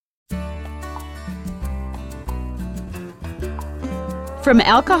From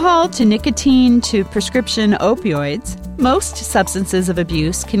alcohol to nicotine to prescription opioids, most substances of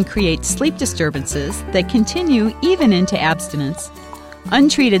abuse can create sleep disturbances that continue even into abstinence.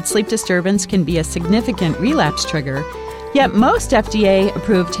 Untreated sleep disturbance can be a significant relapse trigger, yet most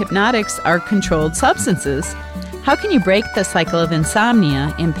FDA-approved hypnotics are controlled substances. How can you break the cycle of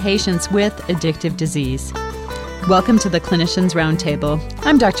insomnia in patients with addictive disease? Welcome to the Clinicians Roundtable.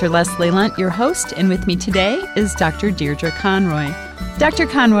 I'm Dr. Leslie Lunt, your host, and with me today is Dr. Deirdre Conroy. Dr.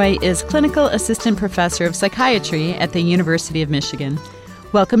 Conroy is Clinical Assistant Professor of Psychiatry at the University of Michigan.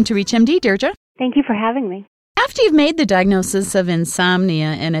 Welcome to ReachMD, Deirdre. Thank you for having me. After you've made the diagnosis of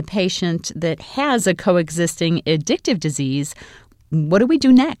insomnia in a patient that has a coexisting addictive disease, what do we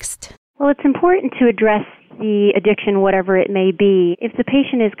do next? Well, it's important to address the addiction, whatever it may be. If the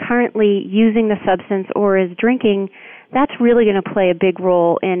patient is currently using the substance or is drinking, that's really going to play a big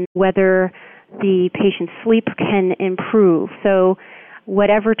role in whether the patient's sleep can improve. So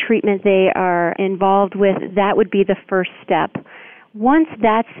whatever treatment they are involved with, that would be the first step. Once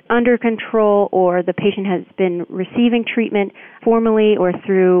that's under control or the patient has been receiving treatment formally or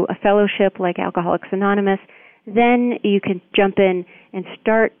through a fellowship like Alcoholics Anonymous, then you can jump in and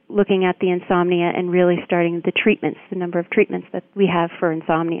start looking at the insomnia and really starting the treatments, the number of treatments that we have for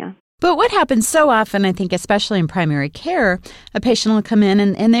insomnia. But what happens so often, I think, especially in primary care, a patient will come in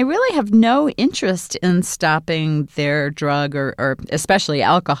and they really have no interest in stopping their drug or especially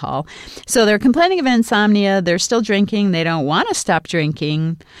alcohol. So they're complaining of insomnia, they're still drinking, they don't want to stop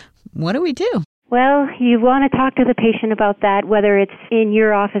drinking. What do we do? Well, you want to talk to the patient about that, whether it's in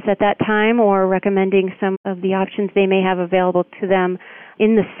your office at that time or recommending some of the options they may have available to them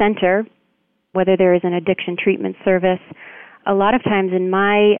in the center, whether there is an addiction treatment service. A lot of times in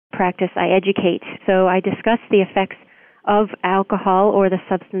my practice, I educate. So I discuss the effects of alcohol or the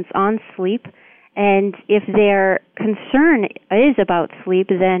substance on sleep. And if their concern is about sleep,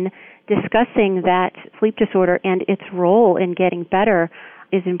 then discussing that sleep disorder and its role in getting better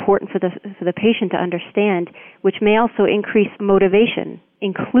is important for the patient to understand, which may also increase motivation.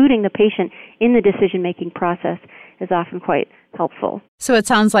 Including the patient in the decision-making process is often quite helpful. So it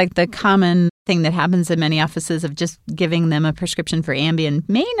sounds like the common thing that happens in many offices of just giving them a prescription for Ambien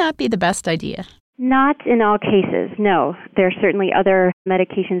may not be the best idea. Not in all cases, no. There are certainly other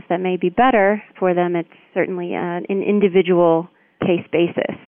medications that may be better for them. It's certainly an individual case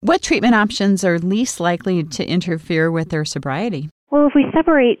basis. What treatment options are least likely to interfere with their sobriety? Well, if we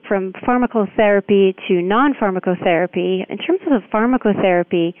separate from pharmacotherapy to non-pharmacotherapy, in terms of the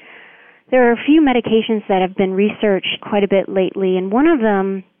pharmacotherapy, there are a few medications that have been researched quite a bit lately, and one of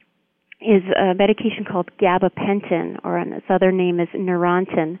them is a medication called gabapentin, or its other name is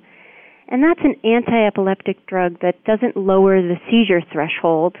Neurontin. And that's an anti-epileptic drug that doesn't lower the seizure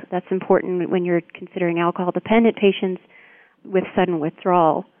threshold. That's important when you're considering alcohol-dependent patients with sudden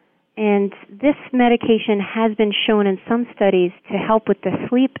withdrawal. And this medication has been shown in some studies to help with the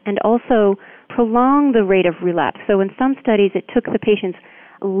sleep and also prolong the rate of relapse. So in some studies, it took the patients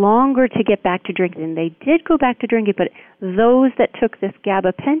longer to get back to drinking. They did go back to drinking, but those that took this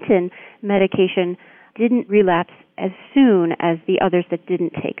gabapentin medication didn't relapse as soon as the others that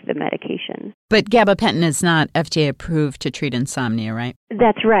didn't take the medication. But gabapentin is not FDA approved to treat insomnia, right?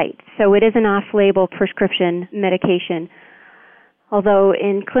 That's right. So it is an off-label prescription medication. Although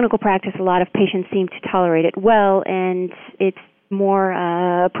in clinical practice, a lot of patients seem to tolerate it well, and it's more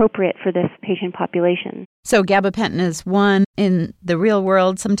appropriate for this patient population. So gabapentin is one. In the real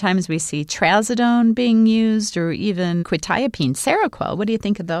world, sometimes we see trazodone being used or even quetiapine, Seroquel. What do you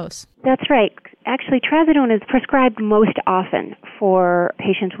think of those? That's right. Actually, trazodone is prescribed most often for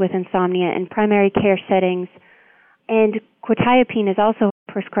patients with insomnia in primary care settings, and quetiapine is also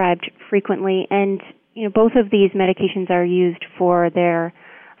prescribed frequently, and both of these medications are used for their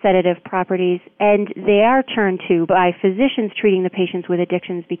sedative properties, and they are turned to by physicians treating the patients with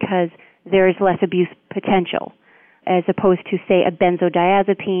addictions because there is less abuse potential, as opposed to, say, a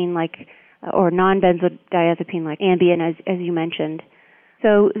benzodiazepine or non-benzodiazepine like Ambien, as you mentioned.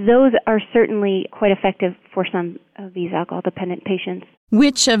 So those are certainly quite effective for some of these alcohol-dependent patients.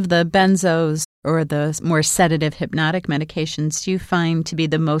 Which of the benzos or the more sedative hypnotic medications do you find to be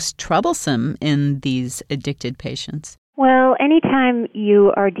the most troublesome in these addicted patients? Well, anytime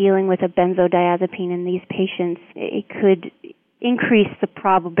you are dealing with a benzodiazepine in these patients, it could increase the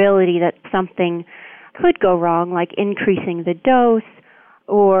probability that something could go wrong, like increasing the dose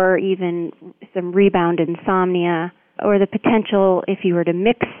or even some rebound insomnia, or the potential, if you were to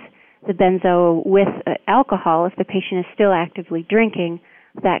mix the benzo with alcohol, if the patient is still actively drinking,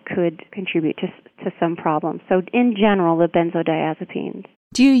 that could contribute to some problems. So in general, the benzodiazepines.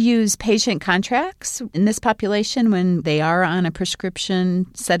 Do you use patient contracts in this population when they are on a prescription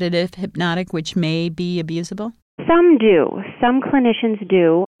sedative hypnotic, which may be abusable? Some do. Some clinicians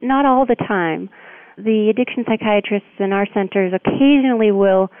do. Not all the time. The addiction psychiatrists in our centers occasionally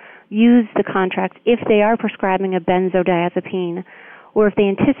will use the contract if they are prescribing a benzodiazepine or if they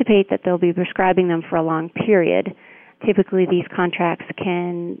anticipate that they'll be prescribing them for a long period. Typically, these contracts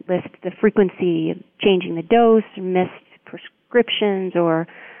can list the frequency of changing the dose, missed prescriptions, or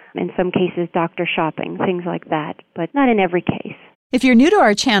in some cases, doctor shopping, things like that, but not in every case. If you're new to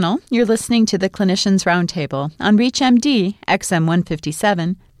our channel, you're listening to the Clinicians Roundtable on ReachMD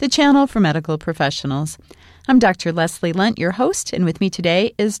XM157, the channel for medical professionals. I'm Dr. Leslie Lunt, your host, and with me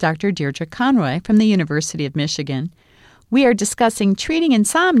today is Dr. Deirdre Conroy from the University of Michigan. We are discussing treating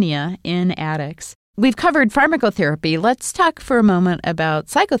insomnia in addicts. We've covered pharmacotherapy. Let's talk for a moment about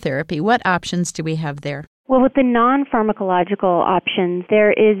psychotherapy. What options do we have there? Well, with the non-pharmacological options,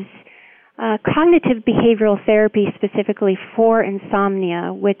 there is cognitive behavioral therapy specifically for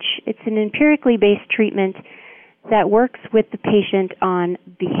insomnia, which it's an empirically based treatment that works with the patient on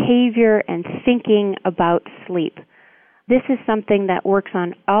behavior and thinking about sleep. This is something that works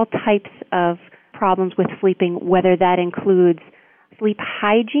on all types of problems with sleeping, whether that includes sleep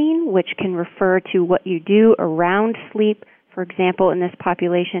hygiene, which can refer to what you do around sleep. For example, in this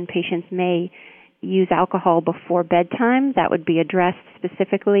population, patients may use alcohol before bedtime. That would be addressed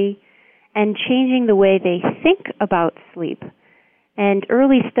specifically. And changing the way they think about sleep. And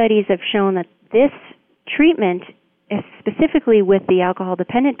early studies have shown that this treatment, specifically with the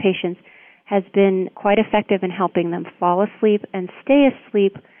alcohol-dependent patients, has been quite effective in helping them fall asleep and stay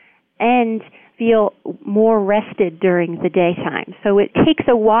asleep and feel more rested during the daytime. So it takes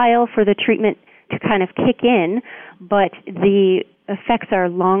a while for the treatment to kind of kick in, but the effects are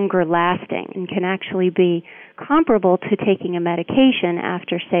longer lasting and can actually be comparable to taking a medication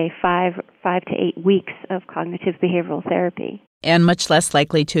after, say, 5 to 8 weeks of cognitive behavioral therapy. And much less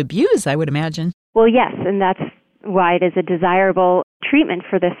likely to abuse, I would imagine. Well, yes, and that's why it is a desirable treatment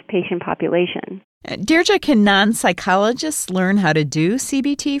for this patient population. Deirdre, can non-psychologists learn how to do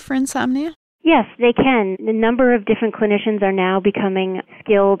CBT for insomnia? Yes, they can. A number of different clinicians are now becoming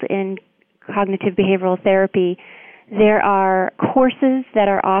skilled in cognitive behavioral therapy. There are courses that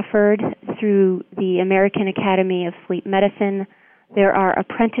are offered through the American Academy of Sleep Medicine. There are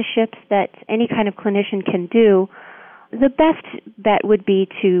apprenticeships that any kind of clinician can do. The best bet would be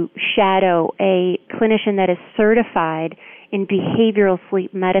to shadow a clinician that is certified in behavioral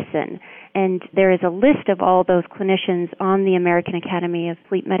sleep medicine. And there is a list of all those clinicians on the American Academy of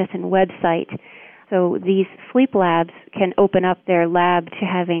Sleep Medicine website. So these sleep labs can open up their lab to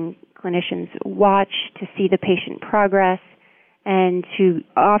having clinicians watch, to see the patient progress, and to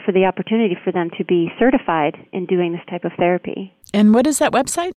offer the opportunity for them to be certified in doing this type of therapy. And what is that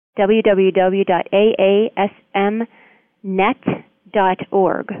website?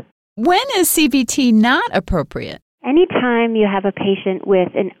 www.aasmnet.org. When is CBT not appropriate? Anytime you have a patient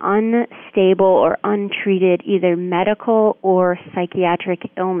with an unstable or untreated either medical or psychiatric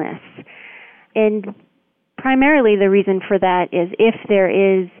illness. And primarily the reason for that is if there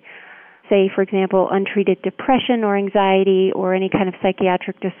is, say, for example, untreated depression or anxiety or any kind of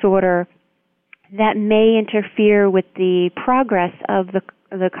psychiatric disorder that may interfere with the progress of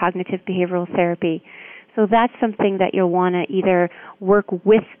the cognitive behavioral therapy. So that's something that you'll want to either work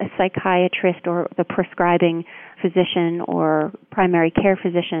with a psychiatrist or the prescribing physician or primary care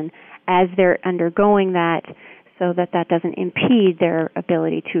physician as they're undergoing that so that that doesn't impede their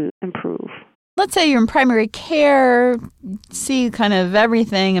ability to improve. Let's say you're in primary care, see kind of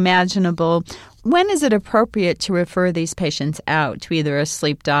everything imaginable. When is it appropriate to refer these patients out to either a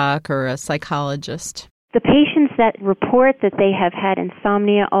sleep doc or a psychologist? The patients that report that they have had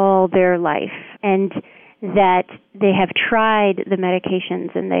insomnia all their life and that they have tried the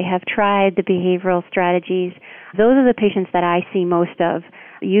medications and they have tried the behavioral strategies, those are the patients that I see most of.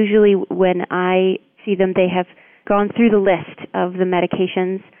 Usually when I see them, they have gone through the list of the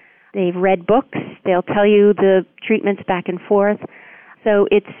medications. They've read books. They'll tell you the treatments back and forth. So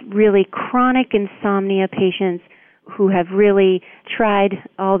it's really chronic insomnia patients who have really tried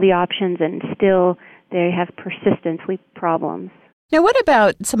all the options and still they have persistent sleep problems. Now, what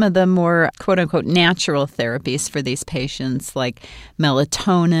about some of the more, quote-unquote, natural therapies for these patients, like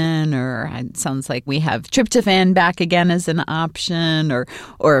melatonin, or it sounds like we have tryptophan back again as an option, or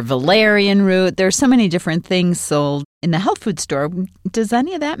valerian root? There's so many different things sold in the health food store. Does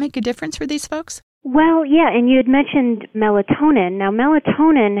any of that make a difference for these folks? Well, yeah, and you had mentioned melatonin. Now,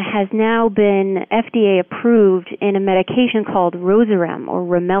 melatonin has now been FDA approved in a medication called Rozarem or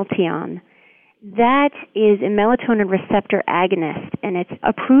Ramelteon. That is a melatonin receptor agonist, and it's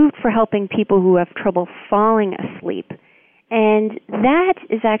approved for helping people who have trouble falling asleep. And that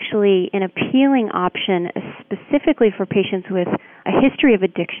is actually an appealing option specifically for patients with a history of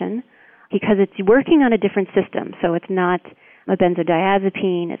addiction because it's working on a different system. So it's not a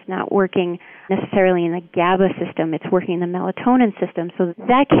benzodiazepine, it's not working necessarily in the GABA system, it's working in the melatonin system. So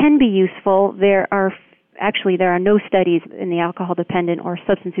that can be useful. There are no studies in the alcohol-dependent or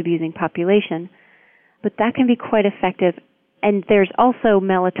substance-abusing population, but that can be quite effective. And there's also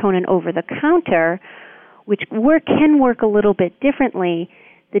melatonin over-the-counter, which can work a little bit differently.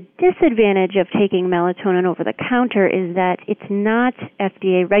 The disadvantage of taking melatonin over-the-counter is that it's not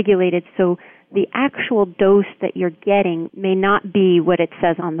FDA-regulated, so the actual dose that you're getting may not be what it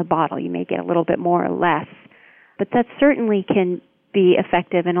says on the bottle. You may get a little bit more or less. But that certainly can be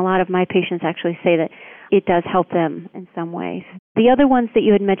effective, and a lot of my patients actually say that it does help them in some ways. The other ones that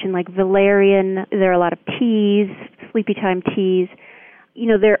you had mentioned, like valerian, there are a lot of teas, sleepy time teas.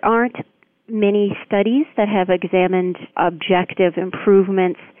 There aren't many studies that have examined objective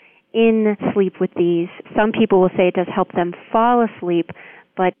improvements in sleep with these. Some people will say it does help them fall asleep,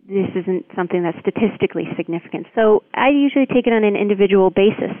 but this isn't something that's statistically significant. So I usually take it on an individual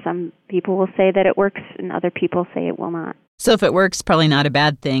basis. Some people will say that it works, and other people say it will not. So if it works, probably not a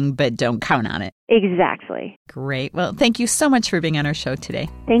bad thing, but don't count on it. Exactly. Great. Well, thank you so much for being on our show today.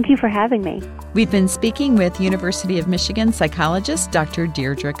 Thank you for having me. We've been speaking with University of Michigan psychologist Dr.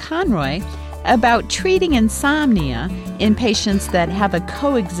 Deirdre Conroy about treating insomnia in patients that have a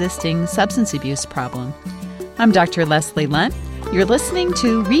coexisting substance abuse problem. I'm Dr. Leslie Lunt. You're listening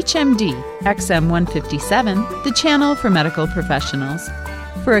to ReachMD, XM 157, the channel for medical professionals.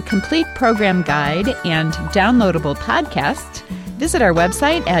 For a complete program guide and downloadable podcast, visit our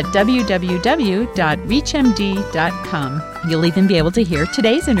website at www.reachmd.com. You'll even be able to hear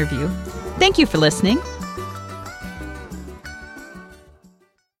today's interview. Thank you for listening.